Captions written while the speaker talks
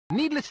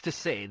Needless to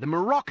say, the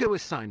Morocco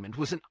assignment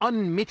was an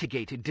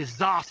unmitigated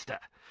disaster.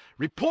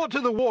 Report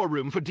to the war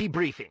room for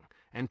debriefing,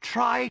 and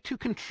try to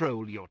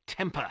control your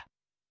temper.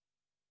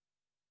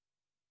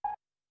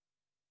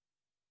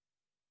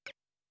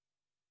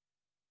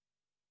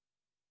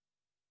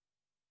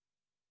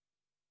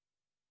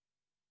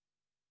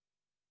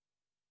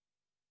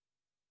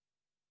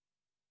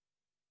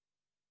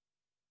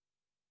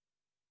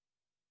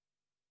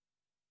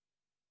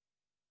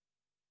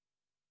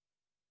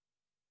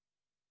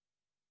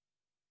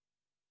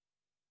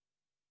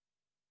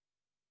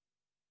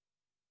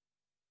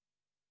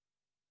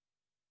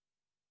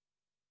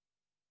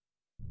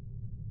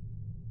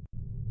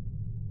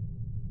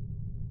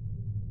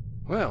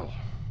 Well,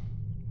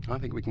 I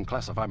think we can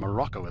classify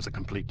Morocco as a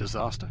complete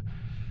disaster.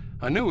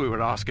 I knew we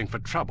were asking for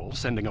trouble,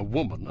 sending a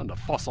woman and a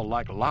fossil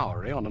like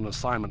Lowry on an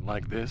assignment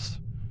like this.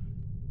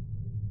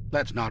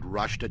 Let's not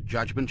rush to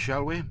judgment,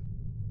 shall we?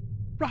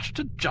 Rush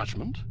to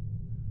judgment?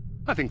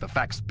 I think the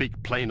facts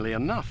speak plainly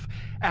enough.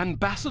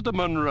 Ambassador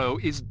Monroe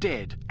is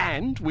dead,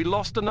 and we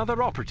lost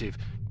another operative,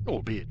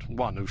 albeit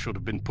one who should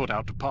have been put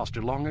out to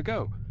pasture long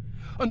ago.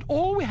 And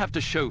all we have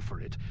to show for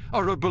it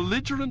are a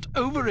belligerent,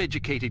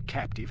 overeducated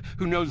captive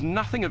who knows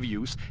nothing of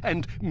use,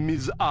 and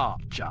Ms.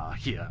 Archer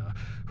here,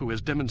 who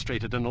has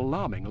demonstrated an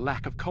alarming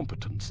lack of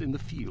competence in the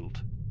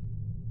field.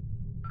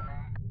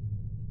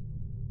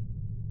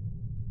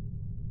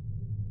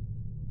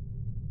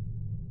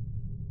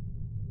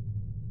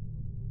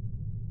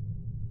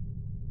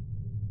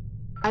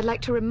 I'd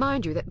like to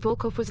remind you that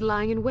Volkov was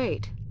lying in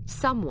wait.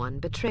 Someone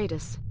betrayed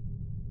us.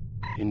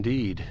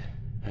 Indeed.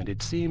 And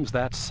it seems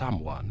that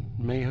someone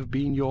may have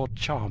been your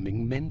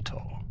charming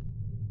mentor.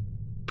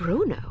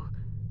 Bruno?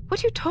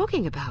 What are you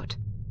talking about?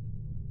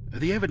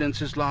 The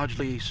evidence is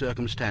largely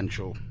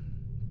circumstantial,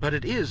 but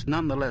it is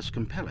nonetheless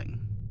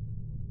compelling.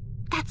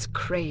 That's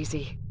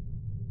crazy.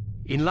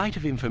 In light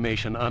of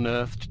information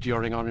unearthed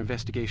during our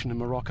investigation in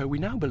Morocco, we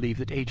now believe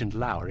that Agent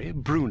Lowry,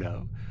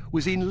 Bruno,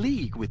 was in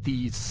league with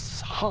these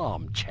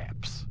harm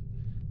chaps.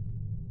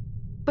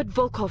 But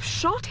Volkov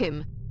shot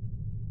him.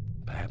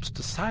 Perhaps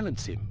to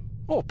silence him.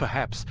 Or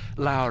perhaps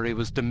Lowry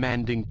was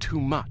demanding too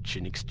much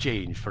in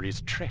exchange for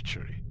his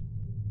treachery.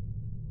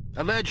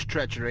 Alleged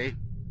treachery.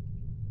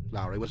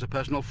 Lowry was a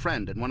personal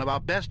friend and one of our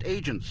best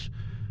agents.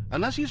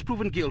 Unless he is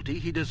proven guilty,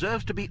 he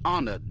deserves to be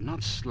honored,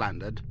 not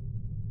slandered.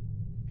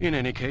 In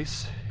any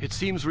case, it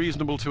seems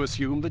reasonable to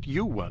assume that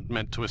you weren't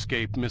meant to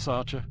escape, Miss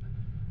Archer.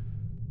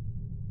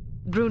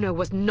 Bruno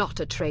was not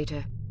a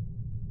traitor.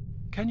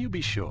 Can you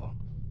be sure?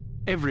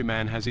 Every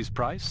man has his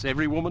price,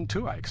 every woman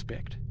too, I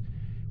expect.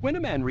 When a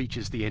man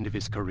reaches the end of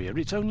his career,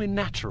 it's only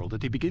natural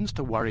that he begins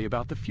to worry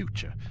about the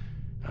future.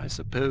 I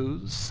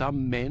suppose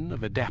some men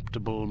of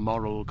adaptable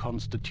moral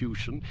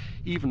constitution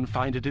even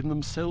find it in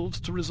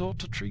themselves to resort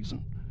to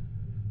treason.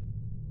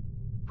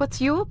 What's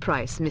your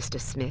price,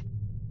 Mr. Smith?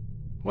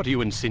 What are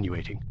you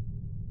insinuating?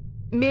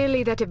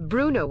 Merely that if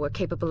Bruno were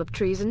capable of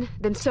treason,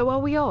 then so are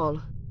we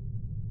all.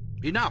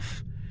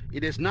 Enough!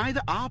 It is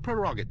neither our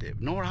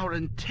prerogative nor our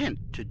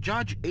intent to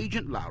judge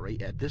Agent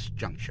Lowry at this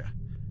juncture.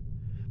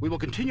 We will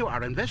continue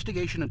our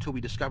investigation until we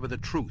discover the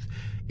truth.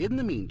 In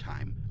the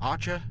meantime,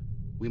 Archer,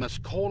 we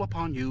must call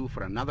upon you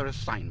for another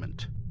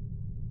assignment.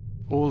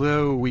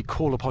 Although we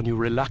call upon you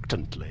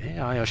reluctantly,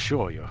 I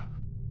assure you.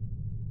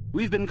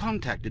 We've been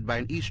contacted by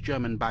an East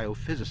German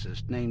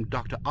biophysicist named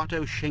Dr.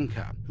 Otto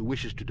Schenker, who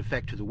wishes to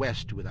defect to the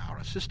West with our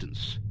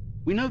assistance.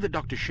 We know that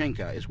Dr.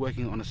 Schenker is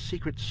working on a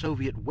secret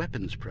Soviet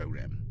weapons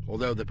program,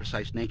 although the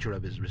precise nature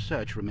of his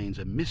research remains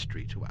a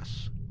mystery to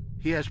us.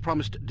 He has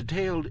promised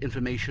detailed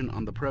information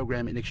on the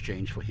program in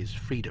exchange for his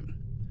freedom.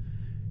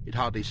 It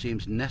hardly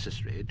seems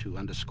necessary to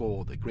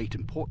underscore the great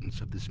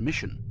importance of this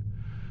mission.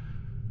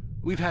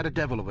 We've had a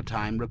devil of a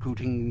time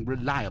recruiting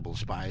reliable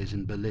spies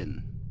in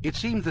Berlin. It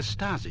seems the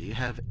Stasi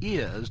have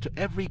ears to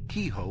every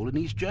keyhole in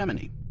East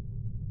Germany.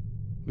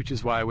 Which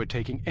is why we're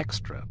taking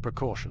extra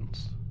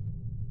precautions.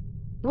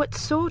 What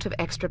sort of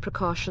extra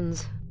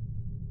precautions?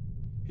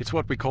 It's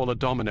what we call a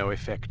domino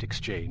effect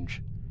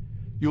exchange.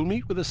 You'll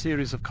meet with a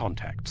series of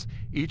contacts,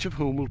 each of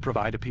whom will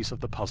provide a piece of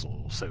the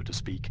puzzle, so to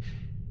speak.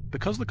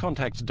 Because the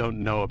contacts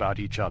don't know about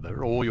each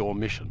other or your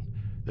mission,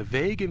 the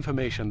vague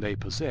information they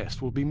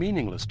possess will be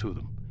meaningless to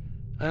them,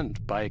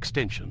 and, by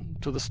extension,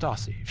 to the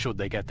Stasi, should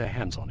they get their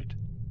hands on it.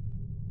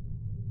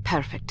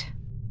 Perfect.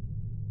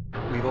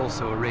 We've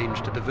also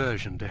arranged a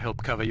diversion to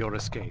help cover your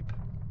escape.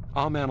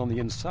 Our man on the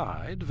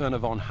inside, Werner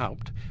von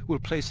Haupt, will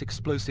place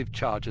explosive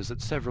charges at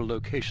several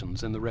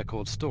locations in the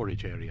record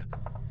storage area.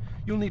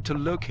 You'll need to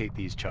locate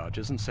these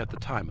charges and set the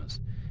timers.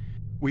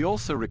 We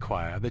also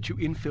require that you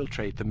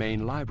infiltrate the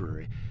main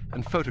library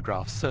and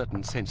photograph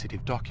certain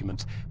sensitive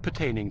documents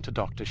pertaining to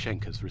Dr.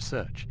 Schenker's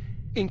research,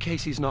 in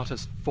case he's not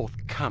as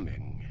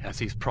forthcoming as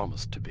he's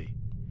promised to be.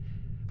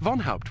 Von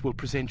Haupt will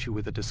present you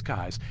with a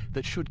disguise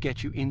that should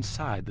get you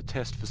inside the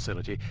test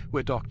facility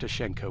where Dr.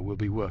 Schenker will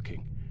be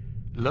working.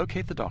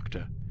 Locate the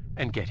doctor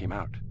and get him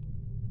out.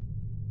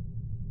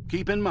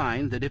 Keep in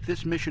mind that if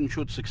this mission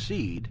should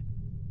succeed,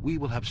 we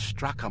will have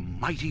struck a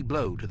mighty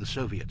blow to the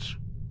Soviets.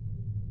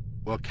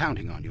 We're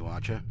counting on you,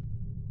 Archer.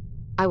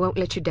 I won't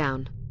let you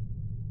down.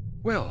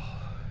 Well,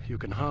 you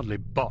can hardly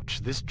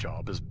botch this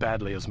job as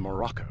badly as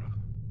Morocco.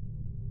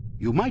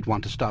 You might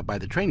want to stop by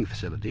the training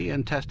facility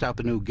and test out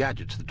the new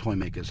gadgets the toy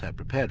makers have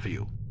prepared for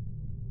you.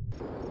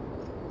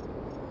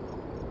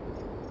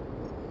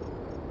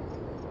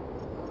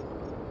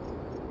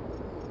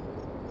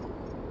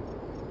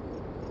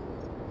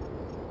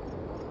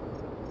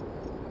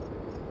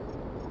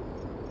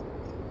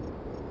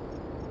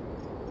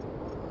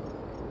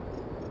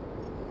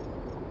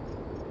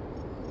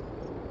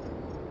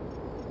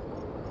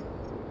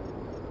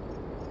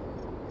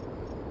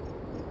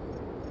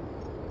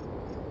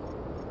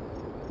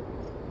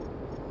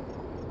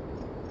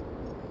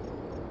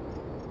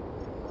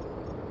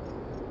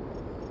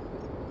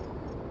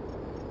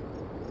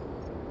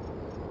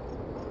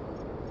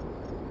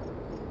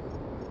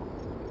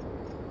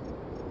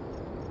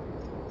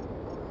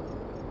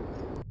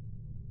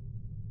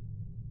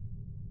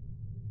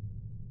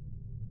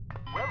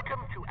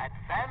 Welcome to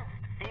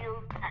Advanced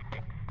Field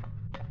Tactics.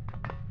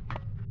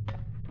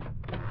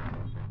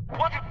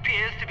 What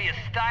appears to be a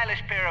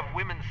stylish pair of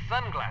women's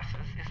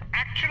sunglasses is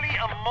actually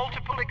a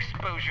multiple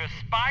exposure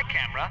spy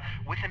camera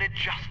with an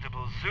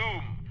adjustable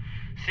zoom.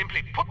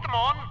 Simply put them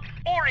on,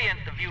 orient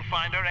the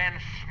viewfinder, and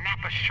snap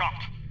a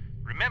shot.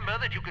 Remember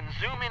that you can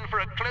zoom in for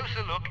a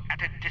closer look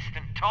at a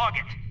distant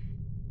target.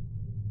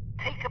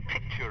 Take a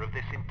picture of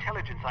this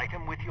intelligence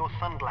item with your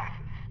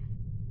sunglasses.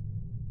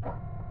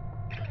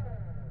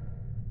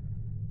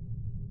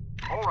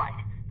 All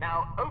right,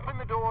 now open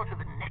the door to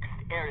the next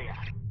area.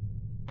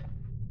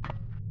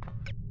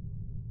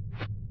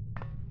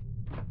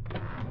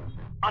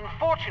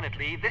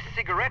 Unfortunately, this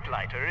cigarette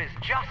lighter is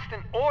just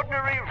an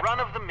ordinary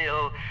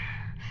run-of-the-mill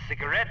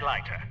cigarette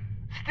lighter.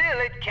 Still,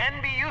 it can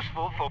be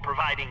useful for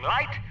providing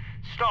light,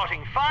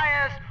 starting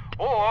fires,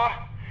 or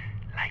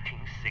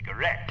lighting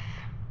cigarettes.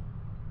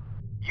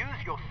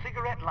 Use your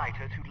cigarette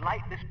lighter to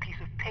light this piece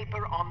of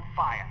paper on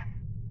fire.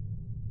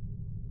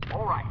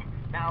 All right,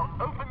 now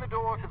open the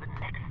door to the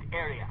next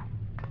area.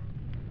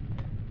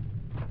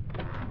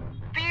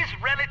 These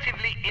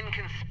relatively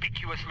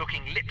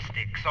inconspicuous-looking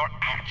lipsticks are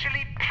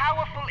actually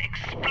powerful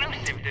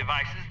explosive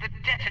devices that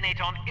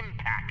detonate on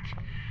impact.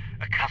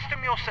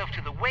 Accustom yourself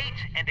to the weight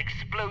and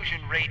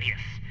explosion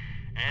radius,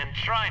 and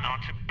try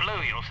not to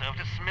blow yourself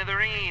to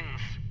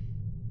smithereens.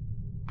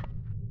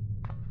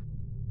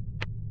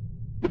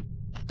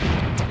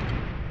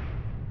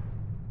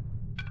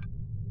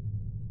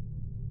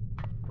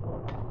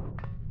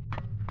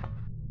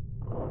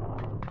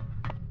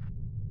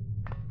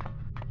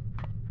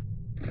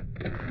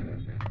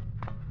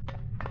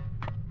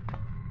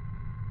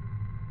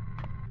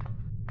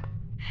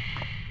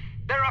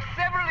 There are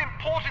several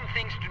important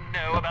things to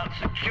know about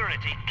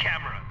security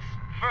cameras.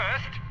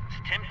 First, as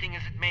tempting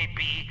as it may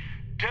be,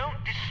 don't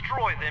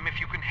destroy them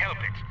if you can help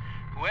it.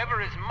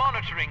 Whoever is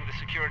monitoring the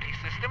security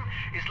system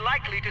is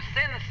likely to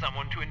send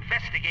someone to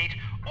investigate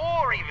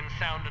or even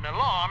sound an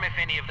alarm if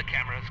any of the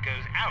cameras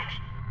goes out.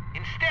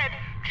 Instead,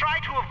 try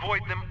to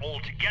avoid them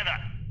altogether.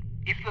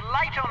 If the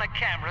light on a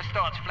camera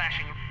starts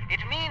flashing, it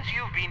means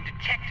you've been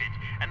detected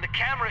and the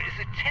camera is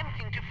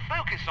attempting to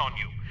focus on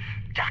you.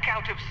 Duck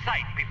out of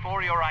sight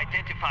before you're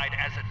identified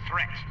as a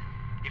threat.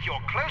 If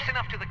you're close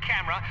enough to the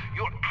camera,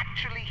 you'll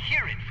actually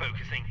hear it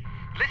focusing.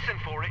 Listen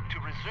for it to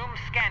resume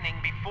scanning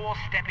before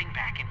stepping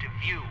back into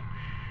view.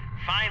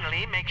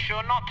 Finally, make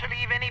sure not to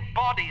leave any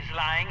bodies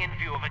lying in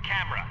view of a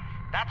camera.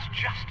 That's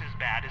just as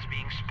bad as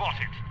being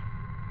spotted.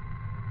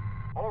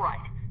 All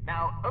right,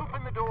 now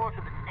open the door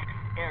to the next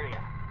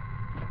area.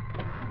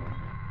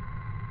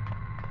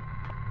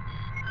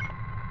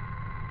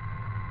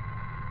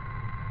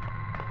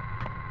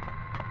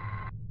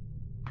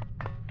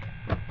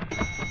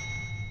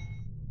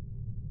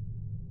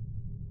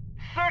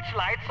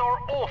 Searchlights are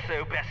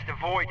also best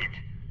avoided.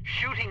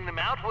 Shooting them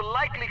out will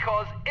likely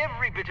cause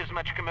every bit as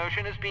much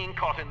commotion as being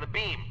caught in the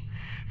beam.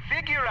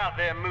 Figure out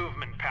their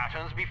movement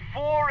patterns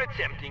before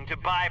attempting to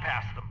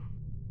bypass them.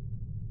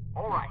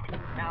 All right,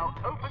 now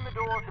open the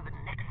door to the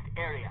next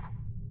area.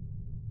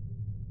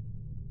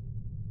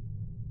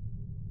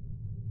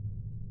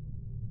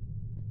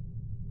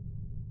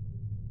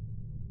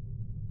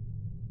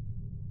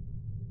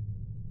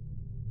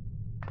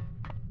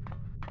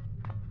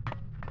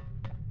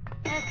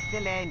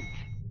 Excellent.